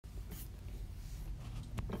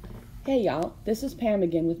Hey y'all, this is Pam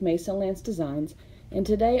again with Mason Lance Designs, and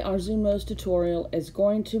today our Zoomnotes tutorial is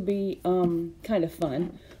going to be kind of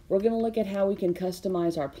fun. We're going to look at how we can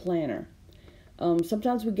customize our planner.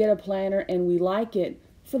 Sometimes we get a planner and we like it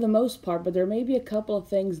for the most part, but there may be a couple of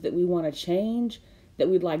things that we want to change that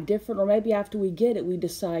we'd like different, or maybe after we get it we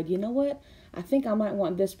decide, you know what, I think I might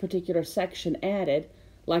want this particular section added.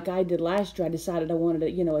 Like I did last year, I decided I wanted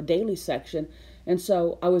a daily section, and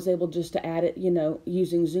so I was able just to add it,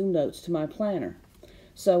 using Zoomnotes to my planner.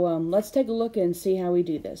 So let's take a look and see how we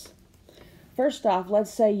do this. First off,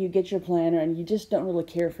 let's say you get your planner and you just don't really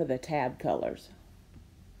care for the tab colors.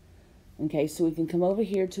 Okay, so we can come over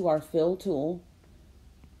here to our fill tool,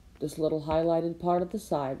 this little highlighted part at the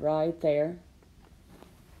side right there.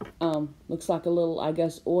 Looks like a little, I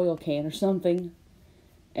guess, oil can or something.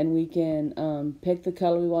 And we can pick the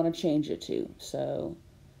color we want to change it to. So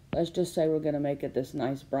let's just say we're going to make it this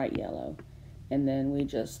nice bright yellow. And then we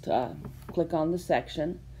just click on the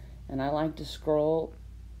section. And I like to scroll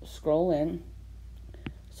in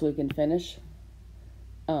so we can finish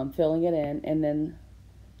filling it in. And then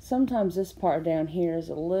sometimes this part down here is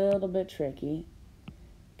a little bit tricky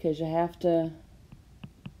because you have to,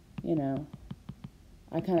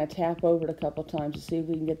 I kind of tap over it a couple times to see if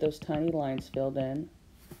we can get those tiny lines filled in.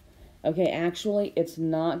 Okay, actually, it's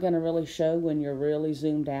not going to really show when you're really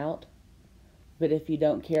zoomed out. But if you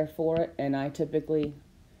don't care for it, and I typically,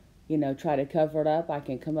 try to cover it up, I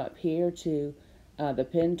can come up here to the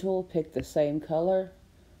pen tool, pick the same color.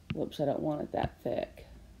 Whoops, I don't want it that thick.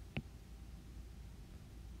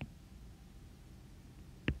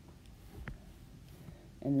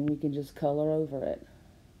 And then we can just color over it.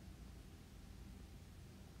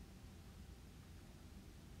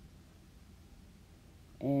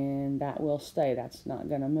 And that will stay. That's not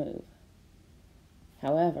going to move.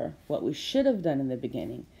 However, what we should have done in the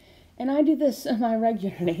beginning, and I do this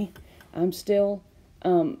regularly, I'm still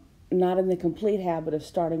not in the complete habit of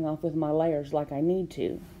starting off with my layers like I need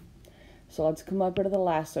to. So let's come up here to the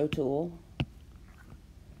lasso tool,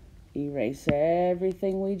 erase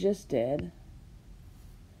everything we just did,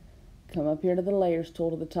 come up here to the layers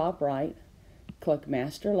tool to the top right, click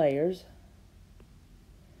master layers,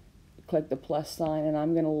 click the plus sign, and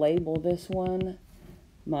I'm going to label this one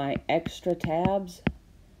my extra tabs.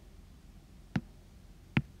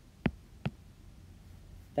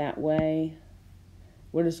 That way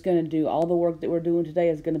we're just going to do all the work that we're doing today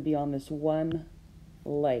is going to be on this one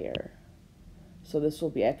layer. So this will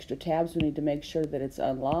be extra tabs. We need to make sure that it's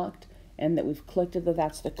unlocked and that we've clicked it, that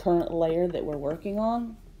that's the current layer that we're working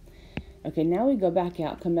on. Okay, now we go back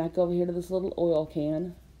out, come back over here to this little oil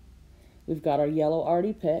can. We've got our yellow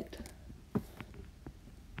already picked.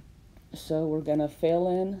 So we're going to fill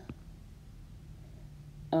in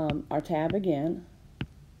our tab again,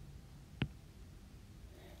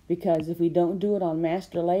 because if we don't do it on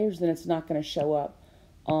master layers, then it's not going to show up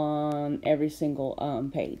on every single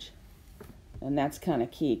page. And that's kind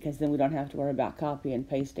of key, because then we don't have to worry about copy and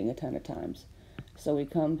pasting a ton of times. So we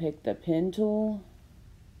come pick the pen tool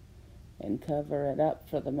and cover it up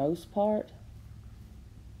for the most part.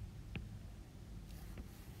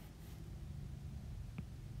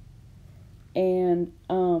 And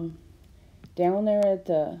down there at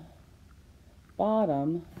the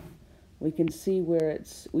bottom, we can see where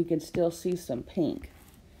we can still see some pink.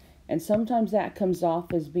 And sometimes that comes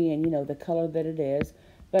off as being, the color that it is,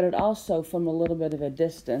 but it also, from a little bit of a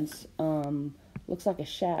distance, looks like a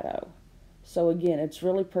shadow. So again, it's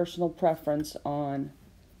really personal preference on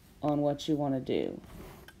what you want to do.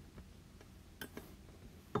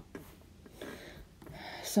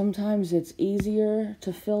 Sometimes it's easier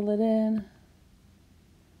to fill it in,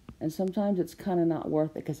 and sometimes it's kind of not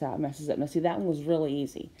worth it because that messes up. Now see, that one was really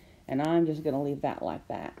easy, and I'm just going to leave that like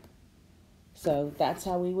that. So that's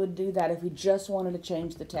how we would do that if we just wanted to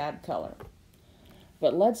change the tab color.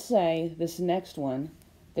 But let's say this next one,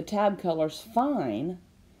 the tab color's fine,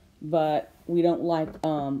 but we don't like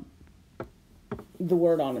the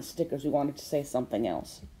word on the stickers. We want it to say something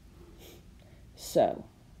else. So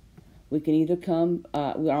we can either come,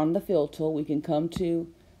 we're on the fill tool, we can come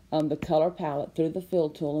to the color palette through the fill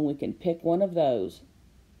tool, and we can pick one of those.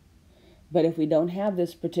 But if we don't have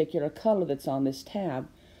this particular color that's on this tab,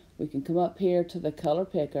 we can come up here to the color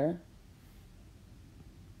picker,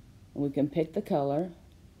 and we can pick the color.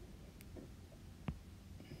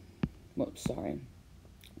 Whoops, sorry.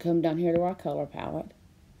 Come down here to our color palette,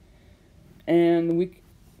 and we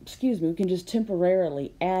can just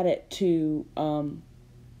temporarily add it to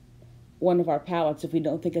one of our palettes if we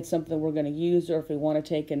don't think it's something we're going to use, or if we want to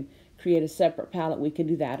take and create a separate palette, we can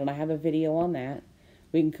do that, and I have a video on that.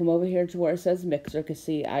 We can come over here to where it says mixer, because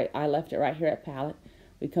see, I left it right here at palette.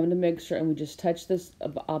 We come to mixture and we just touch this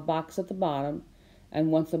a box at the bottom,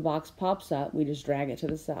 and once the box pops up, we just drag it to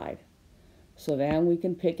the side. So then we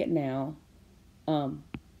can pick it now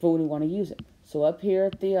for when we want to use it. So up here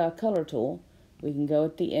at the color tool, we can go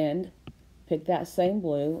at the end, pick that same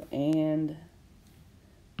blue, and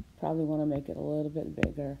probably want to make it a little bit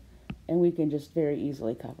bigger, and we can just very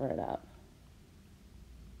easily cover it up.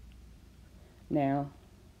 Now,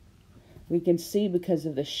 we can see because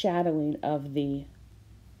of the shadowing of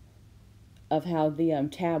how the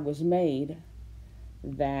tab was made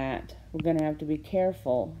that we're going to have to be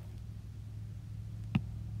careful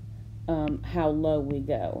how low we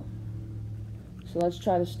go. So let's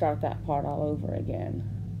try to start that part all over again.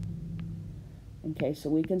 Okay, so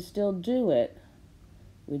we can still do it.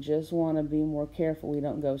 We just want to be more careful we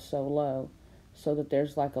don't go so low so that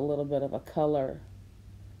there's like a little bit of a color.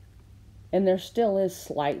 And there still is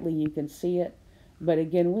slightly, you can see it, but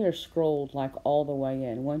again, we are scrolled like all the way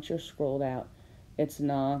in. Once you're scrolled out, it's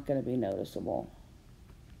not going to be noticeable.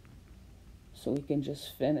 So we can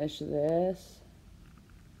just finish this.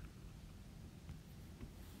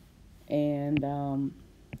 And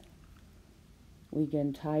we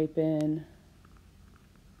can type in,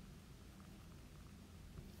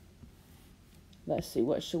 let's see,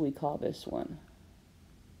 what should we call this one?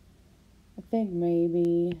 I think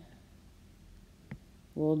maybe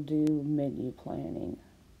we'll do menu planning.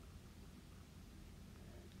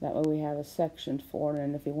 That way we have a section for it,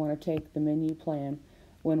 and if we want to take the menu plan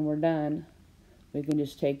when we're done, we can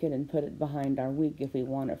just take it and put it behind our week if we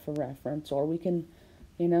want it for reference, or we can,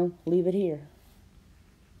 you know, leave it here.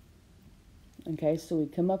 Okay, so we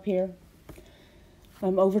come up here,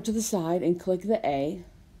 over to the side and click the A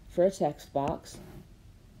for a text box,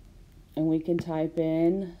 and we can type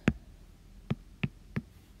in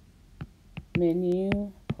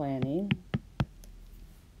menu planning,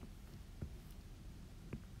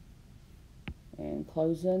 and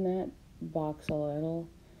close in that box a little.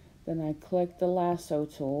 Then I click the lasso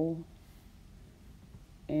tool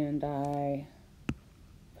and I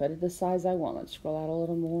put it the size I want. Let's scroll out a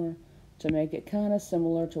little more to make it kind of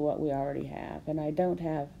similar to what we already have. And I don't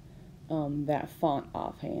have that font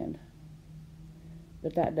offhand,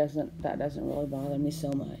 but that doesn't really bother me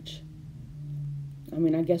so much. I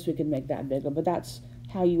mean, I guess we could make that bigger, but that's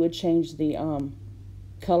how you would change the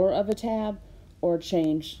color of a tab or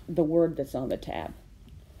change the word that's on the tab.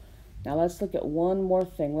 Now let's look at one more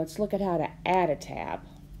thing. Let's look at how to add a tab.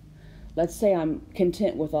 Let's say I'm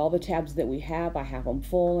content with all the tabs that we have. I have them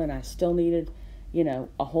full and I still needed, you know,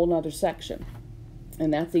 a whole nother section.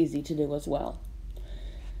 And that's easy to do as well.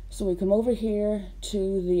 So we come over here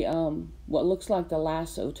to the what looks like the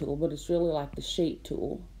lasso tool, but it's really like the shape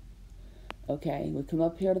tool. Okay, we come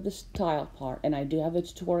up here to the style part, and I do have a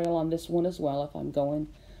tutorial on this one as well if I'm going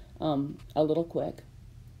a little quick.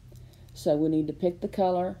 So we need to pick the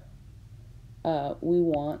color we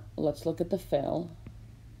want. Let's look at the fill.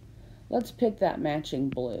 Let's pick that matching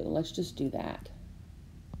blue. Let's just do that.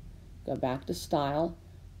 Go back to style.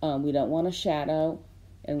 We don't want a shadow,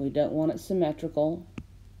 and we don't want it symmetrical.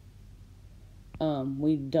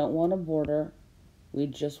 We don't want a border. We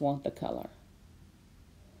just want the color.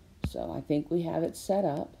 So I think we have it set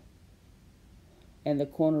up, and the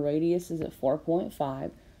corner radius is at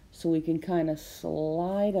 4.5, so we can kind of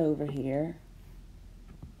slide over here.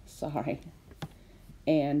 Sorry.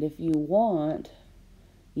 And if you want,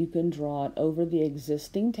 you can draw it over the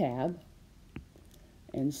existing tab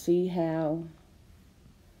and see how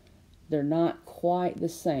they're not quite the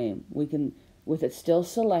same. We can, with it still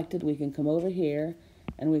selected, we can come over here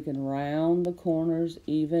and we can round the corners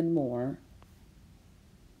even more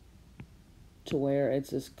to where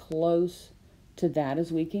it's as close to that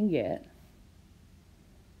as we can get.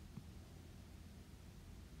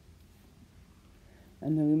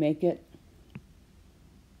 And then we make it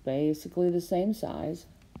basically the same size.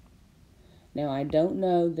 Now I don't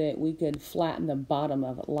know that we could flatten the bottom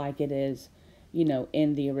of it like it is, you know,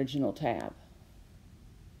 in the original tab.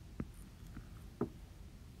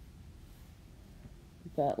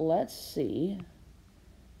 But let's see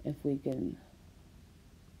if we can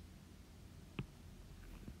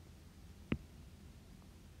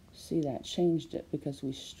see that changed it because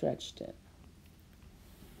we stretched it.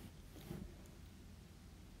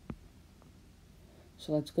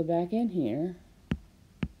 So let's go back in here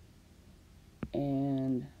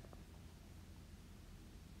and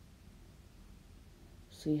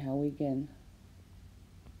see how we can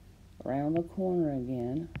round the corner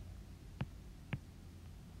again.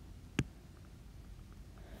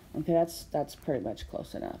 Okay, that's pretty much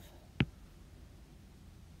close enough.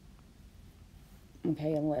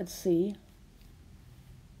 Okay, and let's see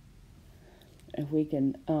if we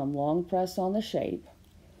can long press on the shape,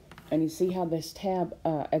 and you see how this tab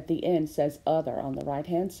at the end says Other on the right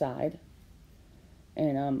hand side.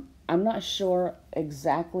 And I'm not sure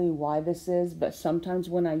exactly why this is, but sometimes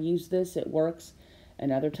when I use this it works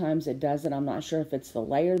and other times it doesn't. I'm not sure if it's the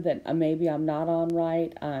layer that maybe I'm not on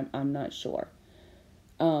right. I'm not sure.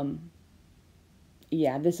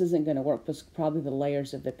 Yeah, this isn't going to work because probably the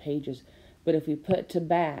layers of the pages. But if we put to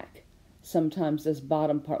back, sometimes this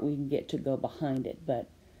bottom part we can get to go behind it, but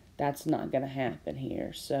that's not going to happen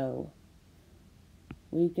here. So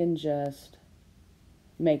we can just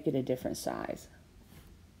make it a different size.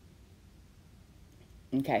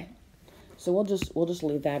 Okay, so we'll just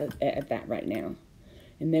leave that at that right now.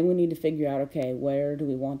 And then we need to figure out, okay, where do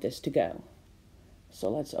we want this to go? So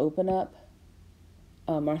let's open up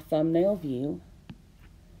our thumbnail view.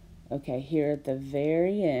 Okay, here at the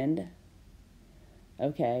very end,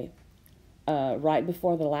 okay, right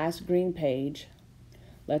before the last green page,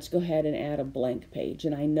 let's go ahead and add a blank page.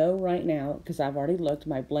 And I know right now, because I've already looked,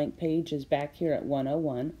 my blank page is back here at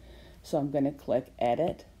 101. So I'm going to click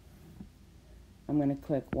Edit. I'm going to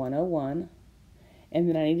click 101. And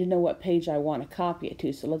then I need to know what page I want to copy it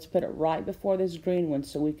to. So let's put it right before this green one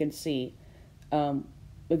so we can see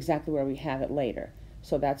exactly where we have it later.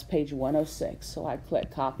 So that's page 106. So I click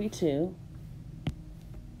Copy to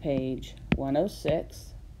page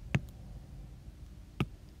 106.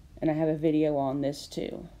 And I have a video on this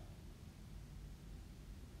too.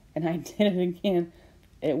 And I did it again.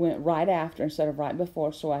 It went right after instead of right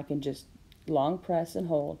before, so I can just long press and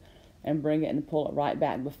hold and bring it and pull it right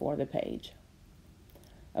back before the page.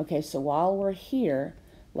 Okay, so while we're here,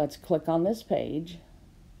 let's click on this page.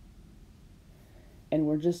 And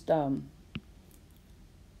we're just,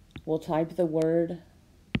 we'll type the word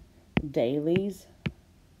dailies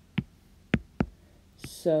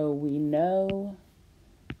so we know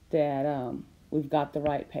that we've got the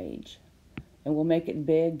right page. And we'll make it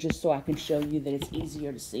big just so I can show you that it's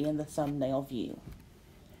easier to see in the thumbnail view.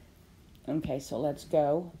 Okay, so let's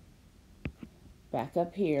go back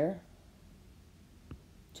up here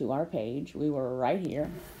to our page. We were right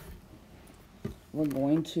here. We're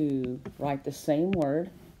going to write the same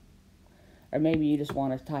word, or maybe you just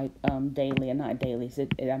want to type daily and not dailies.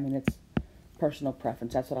 I mean, it's personal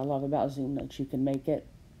preference. That's what I love about Zoomnotes. You can make it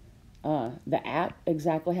the app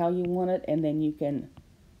exactly how you want it, and then you can,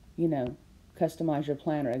 you know, customize your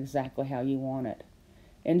planner exactly how you want it.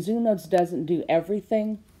 And Zoomnotes doesn't do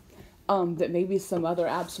everything that maybe some other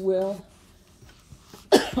apps will.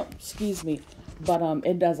 Excuse me. But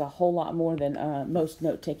it does a whole lot more than most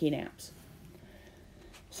note-taking apps.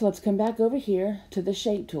 So let's come back over here to the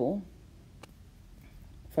Shape tool.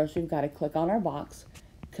 First, we've got to click on our box,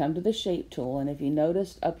 come to the Shape tool, and if you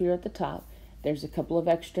noticed up here at the top, there's a couple of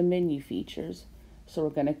extra menu features. So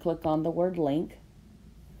we're going to click on the word link.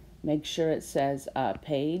 Make sure it says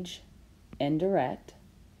page and direct.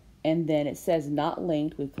 And then it says not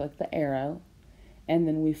linked. We click the arrow. And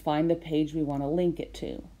then we find the page we want to link it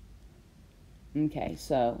to. Okay,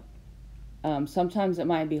 so sometimes it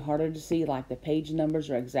might be harder to see, like the page numbers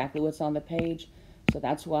are exactly what's on the page. So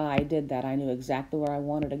that's why I did that. I knew exactly where I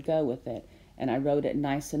wanted to go with it. And I wrote it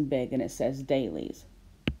nice and big, and it says dailies.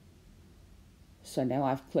 So now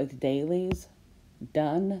I've clicked dailies,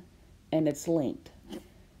 done, and it's linked.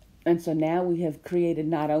 And so now we have created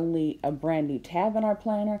not only a brand new tab in our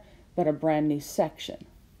planner, but a brand new section.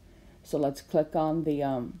 So let's click on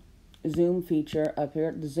the zoom feature up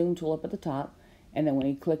here, the zoom tool up at the top. And then when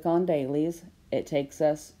we click on dailies, it takes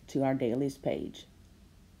us to our dailies page.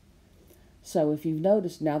 So if you've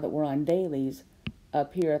noticed, now that we're on dailies,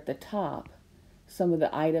 up here at the top, some of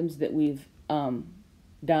the items that we've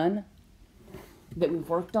done, that we've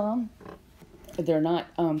worked on, they're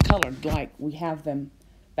not colored like we have them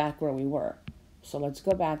back where we were. So let's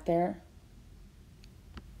go back there,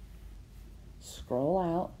 scroll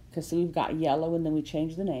out, because see, we've got yellow and then we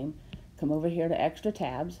changed the name. Come over here to extra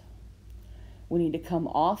tabs. We need to come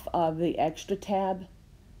off of the extra tab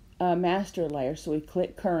master layer, so we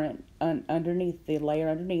click current underneath the layer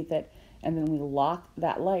underneath it, and then we lock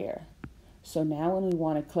that layer. So now when we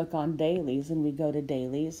want to click on dailies and we go to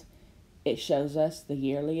dailies, it shows us the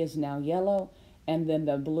yearly is now yellow, and then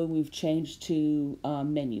the blue we've changed to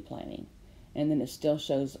menu planning, and then it still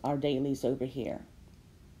shows our dailies over here.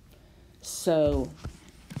 So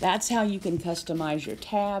that's how you can customize your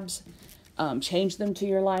tabs, change them to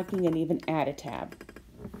your liking, and even add a tab.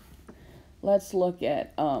 Let's look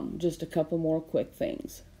at just a couple more quick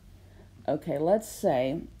things. Okay, let's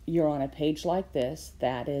say you're on a page like this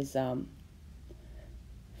that is the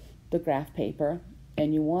graph paper,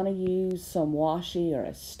 and you want to use some washi or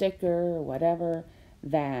a sticker or whatever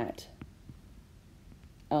that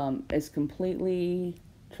is completely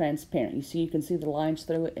transparent. You can see the lines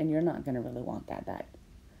through it, and you're not going to really want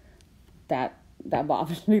that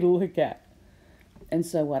bothers me to look at. And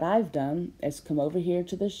so what I've done is come over here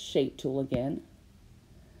to the shape tool again,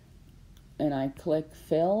 and I click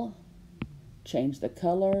fill, change the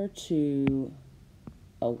color to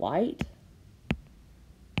a white,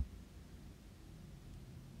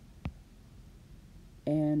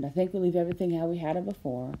 and I think we leave everything how we had it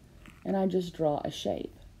before, and I just draw a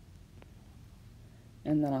shape.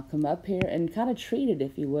 And then I'll come up here and kind of treat it,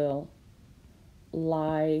 if you will,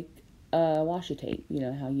 like washi tape. You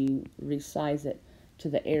know how you resize it to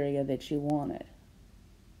the area that you want it.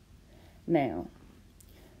 Now,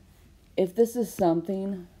 if this is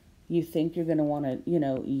something you think you're going to want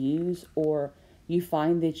to, use, or you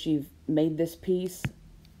find that you've made this piece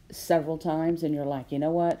several times and you're like, you know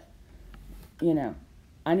what,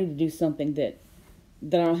 I need to do something that I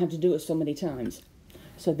don't have to do it so many times.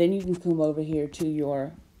 So then you can come over here to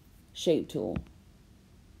your shape tool.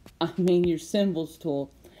 Your symbols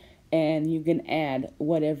tool, and you can add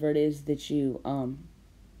whatever it is that you,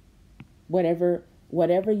 whatever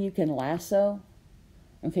you can lasso.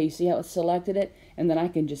 Okay, you see how it selected it? And then I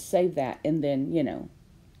can just save that and then,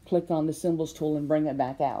 click on the symbols tool and bring it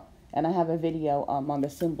back out. And I have a video on the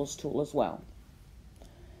symbols tool as well.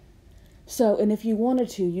 So, and if you wanted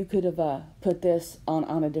to, you could have put this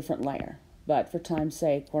on a different layer. But for time's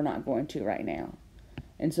sake, we're not going to right now.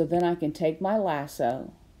 And so then I can take my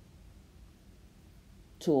lasso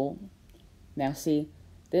tool. Now see,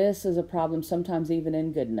 this is a problem sometimes even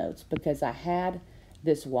in GoodNotes, because I had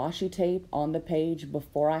this washi tape on the page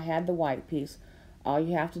before I had the white piece. All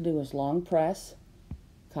you have to do is long press,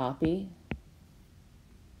 copy,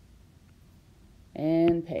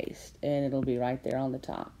 and paste, and it'll be right there on the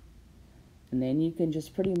top. And then you can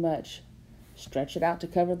just pretty much stretch it out to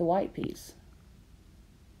cover the white piece.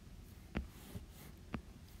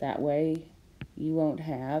 That way you won't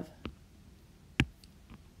have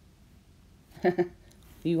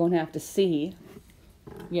you won't have to see,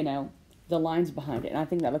 the lines behind it. And I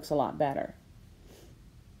think that looks a lot better.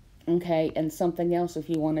 Okay, and something else, if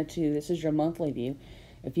you wanted to, this is your monthly view,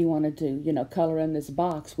 if you wanted to, color in this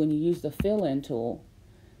box, when you use the fill-in tool,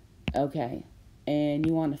 okay, and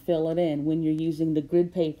you want to fill it in, when you're using the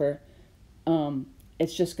grid paper,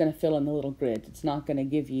 it's just going to fill in the little grid. It's not going to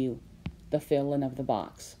give you the fill-in of the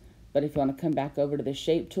box. But if you want to come back over to the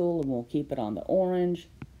shape tool, and we'll keep it on the orange,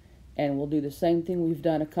 and we'll do the same thing we've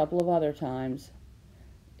done a couple of other times,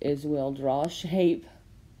 is we'll draw a shape.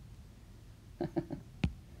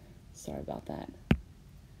 Sorry about that.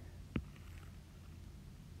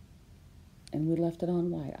 And we left it on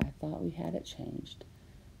white. I thought we had it changed,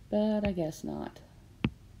 but I guess not.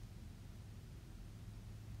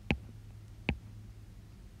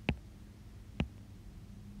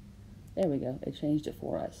 There we go. It changed it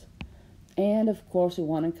for us. And of course, we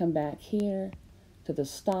want to come back here to the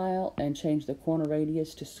style and change the corner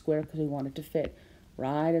radius to square, because we want it to fit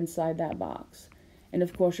right inside that box. And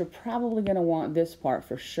of course, you're probably going to want this part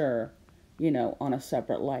for sure, on a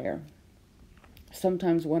separate layer.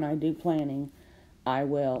 Sometimes when I do planning, I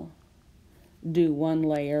will do one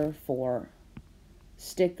layer for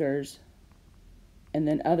stickers and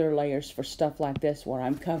then other layers for stuff like this where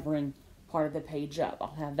I'm covering part of the page up.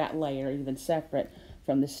 I'll have that layer even separate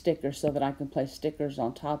from the sticker so that I can place stickers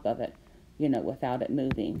on top of it, without it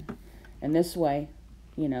moving. And this way,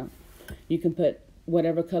 you can put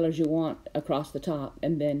whatever colors you want across the top,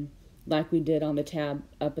 and then like we did on the tab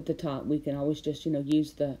up at the top, we can always just,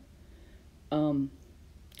 use the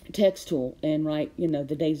text tool and write,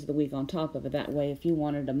 the days of the week on top of it. That way, if you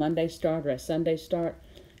wanted a Monday start or a Sunday start,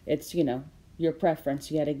 it's, your preference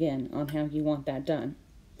yet again on how you want that done.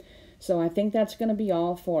 So I think that's going to be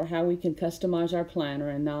all for how we can customize our planner,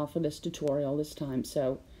 and now for this tutorial this time.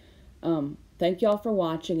 So thank you all for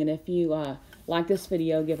watching, and if you like this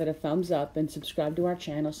video, give it a thumbs up and subscribe to our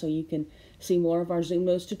channel so you can see more of our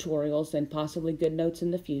Zoomnotes tutorials and possibly GoodNotes in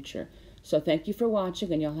the future. So thank you for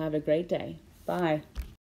watching, and y'all have a great day. Bye.